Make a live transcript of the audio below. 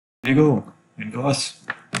There you go. And guys,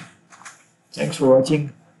 thanks for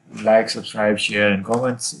watching. Like, subscribe, share, and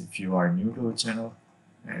comments if you are new to the channel.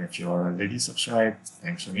 And if you are already subscribed,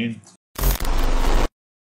 thanks again.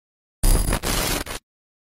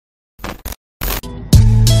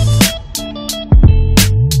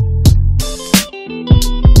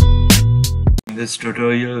 In this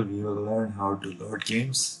tutorial, we will learn how to load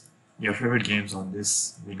games, your favorite games on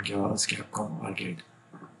this Windows Capcom Arcade.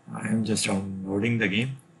 I am just downloading the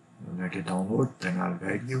game. Let it download, then I'll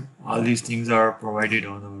guide you. All these things are provided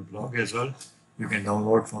on our blog as well. You can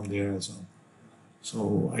download from there as well.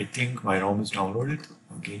 So I think my ROM is downloaded.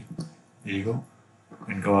 Okay, there you go.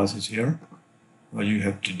 WinClass is here. All you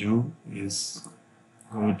have to do is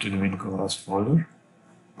go to the WinClass folder,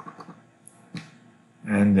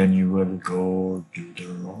 and then you will go to the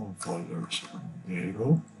ROM folders. There you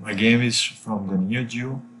go. My game is from the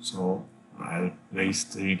neageo, so I'll place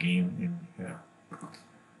the game in here.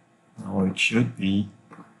 Now it should be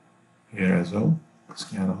here as well.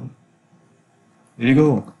 Scan all. There you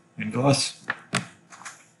go. And guys,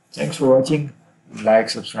 thanks for watching. Like,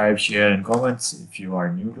 subscribe, share, and comments if you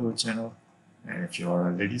are new to the channel. And if you are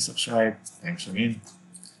already subscribed, thanks again.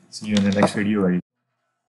 See you in the next video.